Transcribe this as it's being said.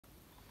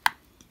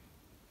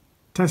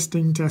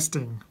Testing,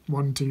 testing.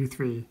 1, 2,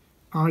 3.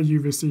 Are you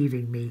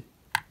receiving me?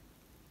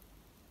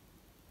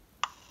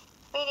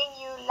 Reading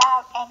you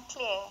loud and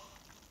clear.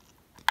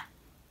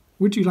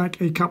 Would you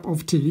like a cup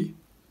of tea?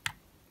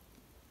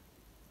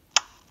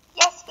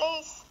 Yes,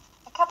 please.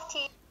 A cup of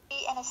tea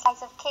and a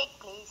slice of cake,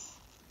 please.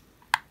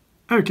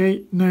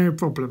 Okay, no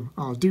problem.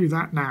 I'll do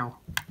that now.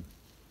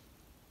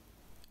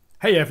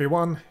 Hey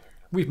everyone,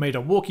 we've made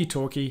a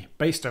walkie-talkie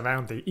based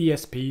around the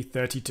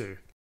ESP32.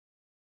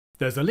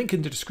 There's a link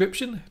in the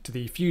description to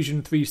the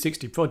Fusion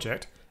 360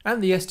 project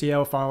and the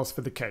STL files for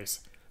the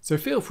case, so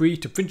feel free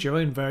to print your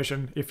own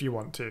version if you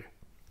want to.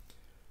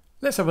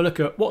 Let's have a look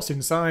at what's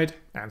inside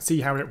and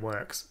see how it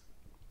works.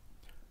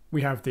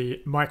 We have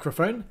the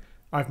microphone.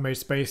 I've made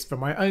space for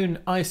my own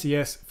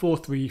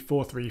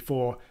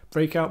ICS43434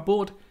 breakout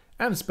board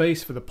and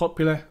space for the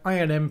popular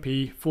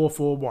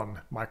INMP441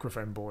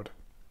 microphone board.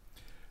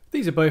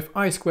 These are both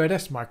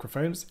I2S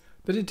microphones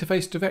that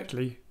interface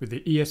directly with the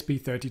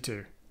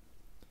ESP32.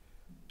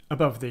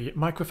 Above the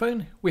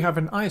microphone, we have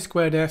an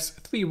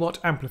I2S 3-watt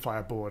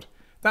amplifier board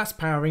that's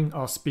powering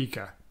our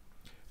speaker.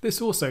 This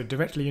also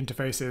directly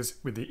interfaces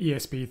with the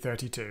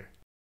ESP32.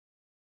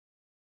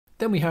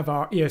 Then we have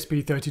our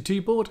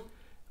ESP32 board.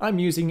 I'm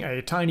using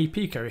a tiny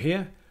Pico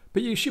here,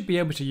 but you should be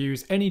able to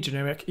use any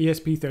generic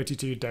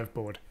ESP32 dev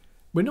board.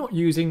 We're not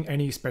using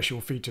any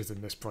special features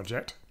in this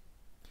project.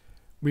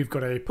 We've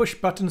got a push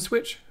button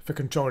switch for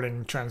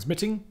controlling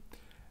transmitting,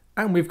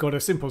 and we've got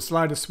a simple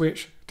slider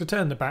switch to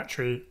turn the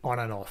battery on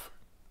and off.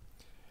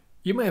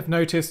 You may have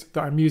noticed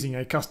that I'm using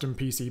a custom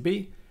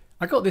PCB.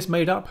 I got this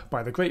made up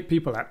by the great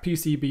people at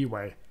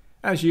PCBWay.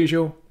 As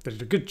usual, they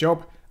did a good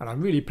job and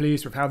I'm really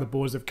pleased with how the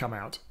boards have come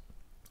out.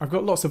 I've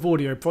got lots of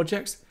audio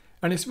projects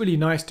and it's really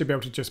nice to be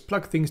able to just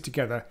plug things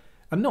together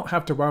and not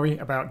have to worry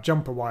about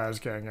jumper wires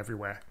going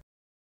everywhere.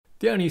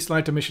 The only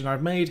slight omission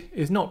I've made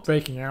is not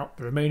breaking out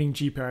the remaining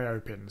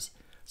GPIO pins,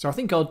 so I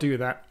think I'll do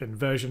that in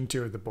version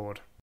 2 of the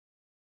board.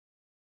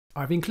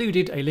 I've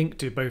included a link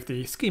to both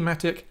the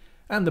schematic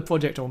and the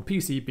project on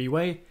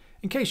PCBWay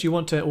in case you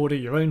want to order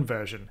your own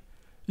version.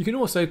 You can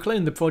also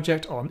clone the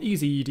project on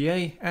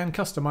EasyEDA and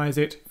customize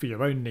it for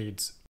your own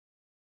needs.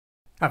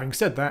 Having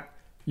said that,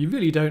 you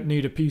really don't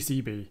need a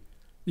PCB.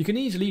 You can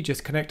easily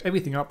just connect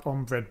everything up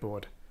on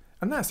breadboard,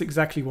 and that's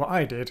exactly what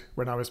I did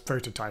when I was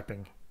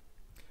prototyping.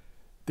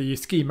 The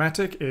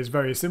schematic is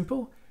very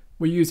simple.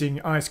 We're using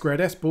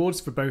I2S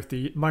boards for both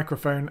the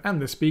microphone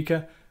and the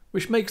speaker,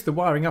 which makes the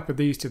wiring up of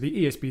these to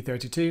the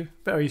ESP32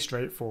 very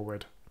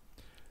straightforward.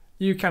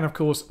 You can of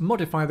course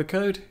modify the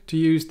code to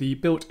use the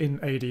built-in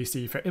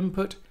ADC for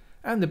input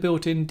and the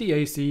built-in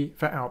DAC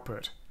for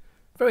output.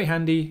 Very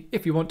handy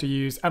if you want to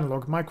use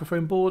analog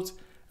microphone boards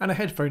and a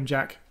headphone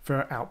jack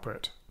for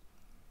output.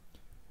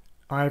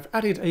 I've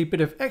added a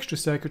bit of extra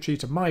circuitry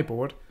to my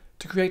board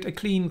to create a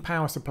clean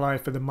power supply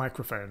for the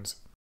microphones.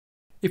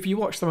 If you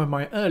watch some of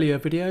my earlier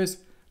videos,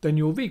 then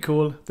you'll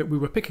recall that we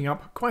were picking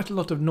up quite a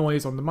lot of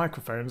noise on the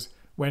microphones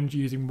when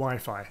using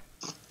Wi-Fi.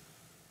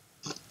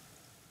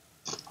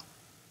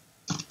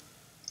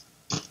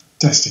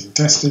 Testing,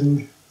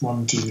 testing.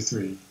 1, 2,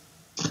 3.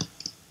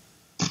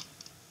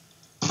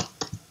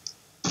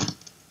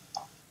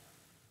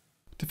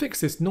 To fix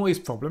this noise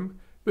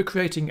problem, we're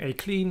creating a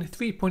clean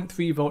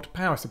 3.3 volt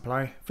power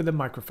supply for the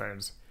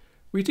microphones.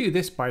 We do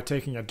this by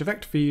taking a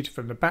direct feed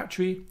from the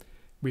battery,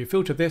 we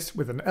filter this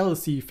with an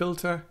LC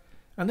filter,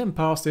 and then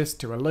pass this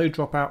to a low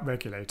dropout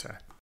regulator.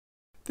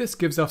 This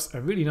gives us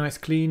a really nice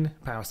clean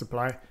power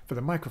supply for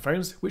the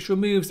microphones, which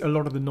removes a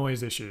lot of the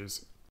noise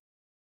issues.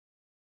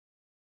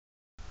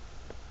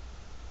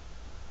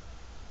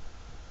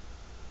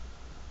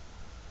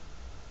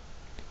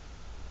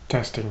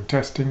 Testing,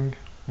 testing.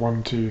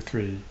 1, 2,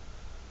 3.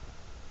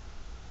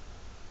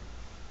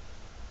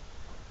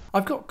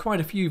 I've got quite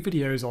a few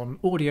videos on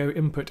audio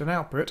input and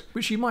output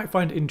which you might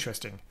find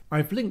interesting.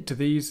 I've linked to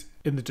these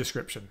in the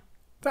description.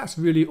 That's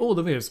really all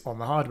there is on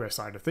the hardware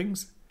side of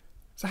things.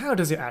 So how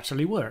does it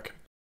actually work?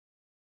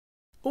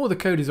 All the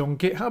code is on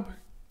GitHub.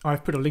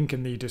 I've put a link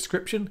in the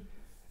description.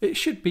 It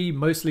should be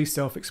mostly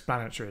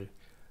self-explanatory,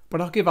 but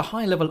I'll give a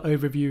high-level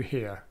overview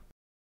here.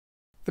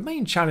 The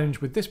main challenge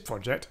with this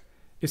project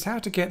is how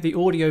to get the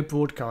audio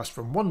broadcast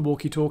from one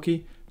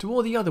walkie-talkie to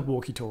all the other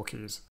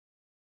walkie-talkies.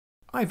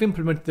 I've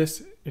implemented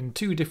this in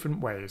 2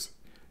 different ways.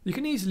 You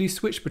can easily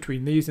switch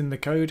between these in the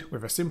code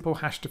with a simple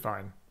hash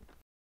define.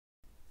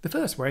 The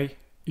first way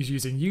is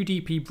using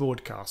UDP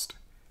broadcast.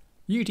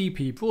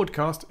 UDP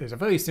broadcast is a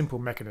very simple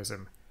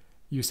mechanism.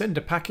 You send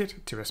a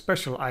packet to a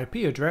special IP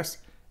address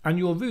and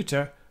your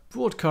router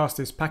broadcasts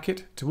this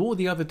packet to all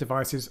the other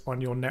devices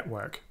on your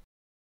network.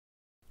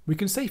 We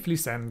can safely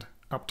send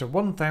up to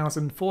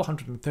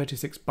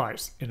 1436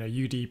 bytes in a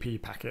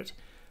UDP packet,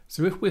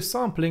 so if we're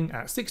sampling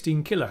at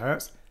 16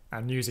 kHz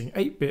and using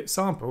 8-bit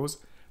samples,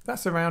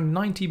 that's around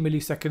 90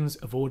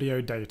 milliseconds of audio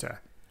data,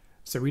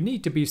 so we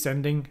need to be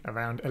sending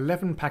around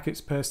 11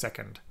 packets per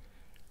second.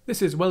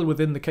 This is well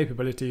within the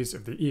capabilities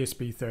of the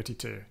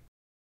ESP32.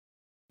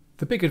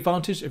 The big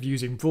advantage of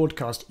using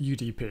broadcast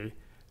UDP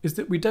is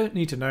that we don't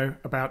need to know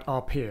about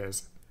our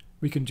peers.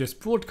 We can just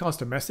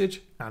broadcast a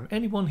message and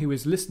anyone who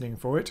is listening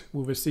for it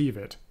will receive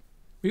it.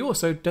 We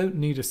also don't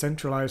need a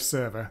centralized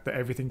server that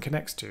everything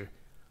connects to.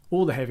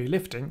 All the heavy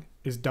lifting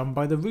is done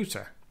by the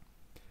router.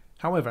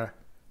 However,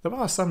 there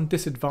are some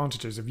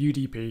disadvantages of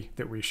UDP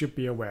that we should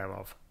be aware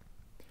of.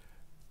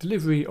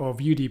 Delivery of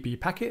UDP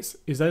packets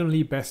is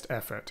only best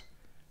effort.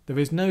 There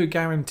is no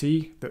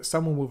guarantee that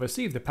someone will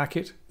receive the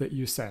packet that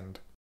you send.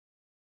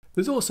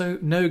 There's also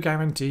no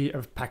guarantee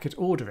of packet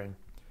ordering.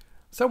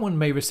 Someone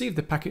may receive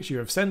the packets you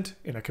have sent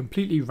in a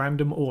completely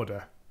random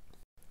order.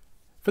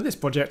 For this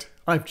project,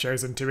 I've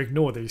chosen to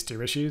ignore these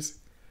two issues.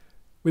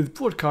 With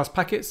broadcast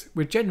packets,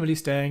 we're generally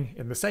staying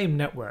in the same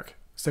network,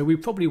 so we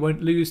probably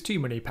won't lose too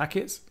many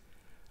packets.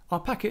 Our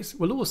packets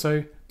will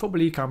also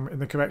probably come in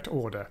the correct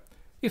order.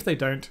 If they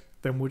don't,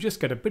 then we'll just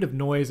get a bit of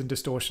noise and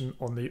distortion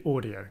on the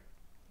audio.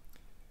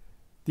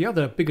 The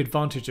other big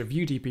advantage of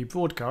UDP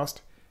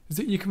broadcast is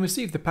that you can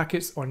receive the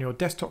packets on your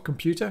desktop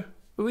computer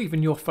or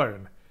even your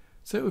phone,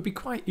 so it would be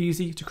quite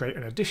easy to create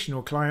an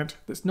additional client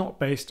that's not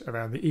based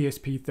around the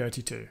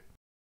ESP32.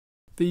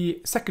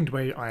 The second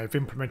way I've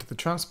implemented the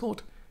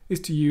transport is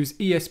to use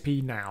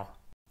ESP-NOW.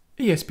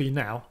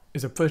 ESP-NOW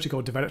is a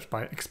protocol developed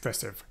by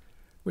Expressive,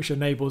 which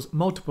enables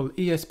multiple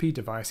ESP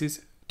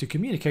devices to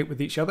communicate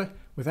with each other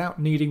without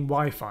needing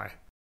Wi-Fi.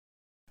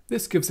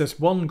 This gives us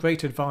one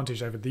great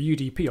advantage over the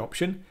UDP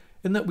option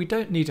in that we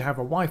don't need to have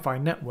a Wi-Fi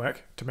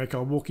network to make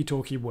our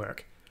walkie-talkie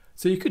work,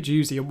 so you could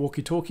use your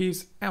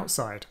walkie-talkies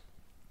outside.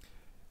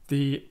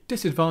 The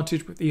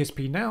disadvantage with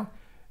ESP-NOW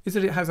is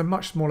that it has a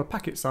much smaller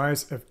packet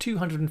size of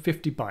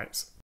 250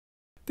 bytes.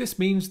 This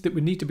means that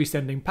we need to be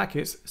sending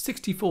packets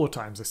 64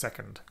 times a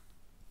second.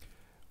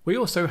 We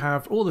also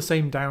have all the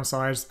same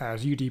downsides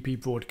as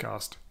UDP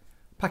broadcast.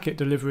 Packet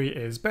delivery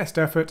is best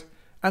effort,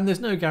 and there's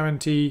no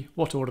guarantee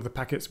what order the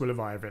packets will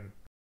arrive in.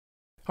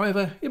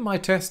 However, in my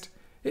test,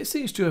 it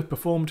seems to have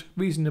performed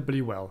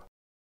reasonably well.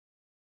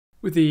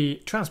 With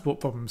the transport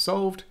problem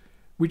solved,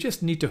 we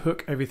just need to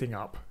hook everything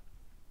up.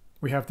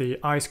 We have the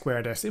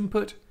I2S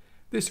input.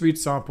 This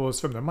reads samples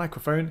from the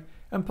microphone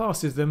and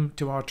passes them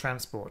to our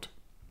transport.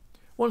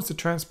 Once the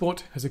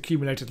transport has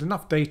accumulated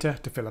enough data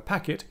to fill a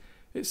packet,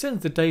 it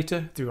sends the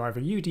data through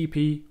either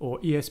UDP or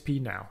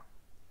ESP-NOW.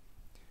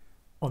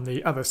 On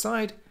the other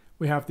side,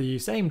 we have the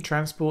same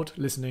transport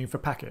listening for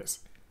packets.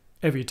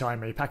 Every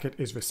time a packet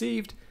is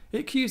received,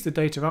 it queues the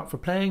data up for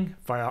playing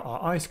via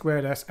our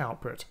I2S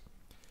output.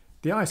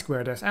 The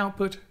I2S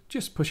output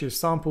just pushes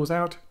samples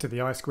out to the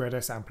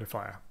I2S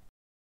amplifier.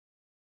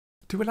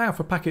 To allow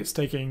for packets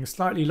taking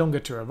slightly longer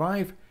to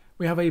arrive,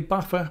 we have a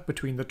buffer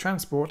between the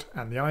transport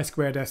and the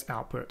I2S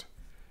output.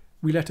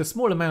 We let a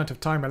small amount of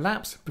time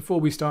elapse before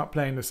we start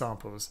playing the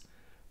samples.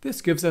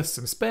 This gives us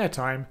some spare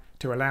time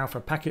to allow for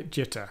packet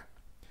jitter.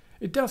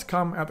 It does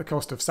come at the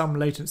cost of some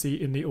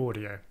latency in the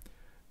audio.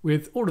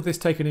 With all of this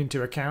taken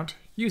into account,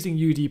 using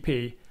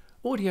UDP,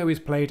 audio is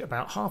played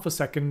about half a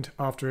second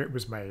after it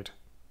was made.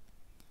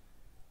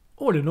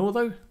 All in all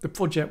though, the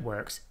project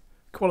works.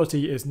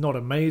 Quality is not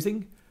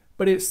amazing,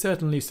 but it's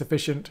certainly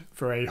sufficient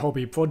for a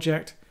hobby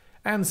project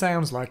and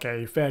sounds like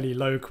a fairly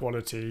low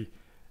quality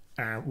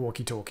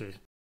walkie-talkie.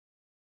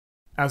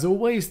 As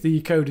always,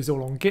 the code is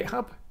all on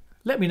GitHub.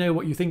 Let me know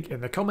what you think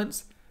in the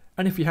comments,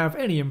 and if you have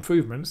any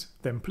improvements,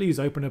 then please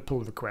open a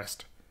pull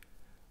request.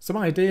 Some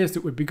ideas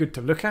that would be good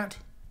to look at: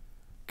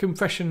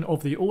 compression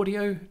of the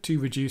audio to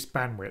reduce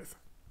bandwidth,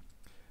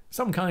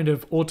 some kind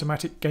of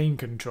automatic gain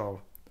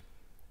control,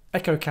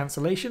 echo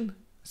cancellation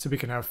so we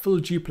can have full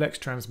duplex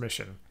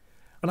transmission,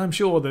 and I'm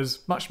sure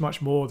there's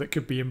much more that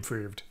could be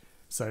improved,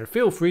 so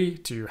feel free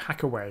to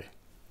hack away.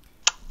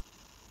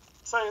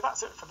 So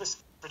that's it for this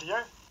video.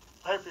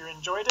 I hope you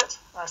enjoyed it.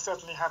 I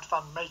certainly had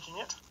fun making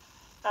it.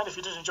 And if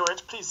you did enjoy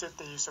it, please hit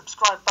the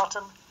subscribe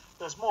button.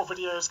 There's more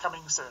videos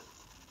coming soon.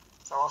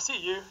 So I'll see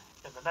you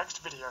in the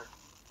next video.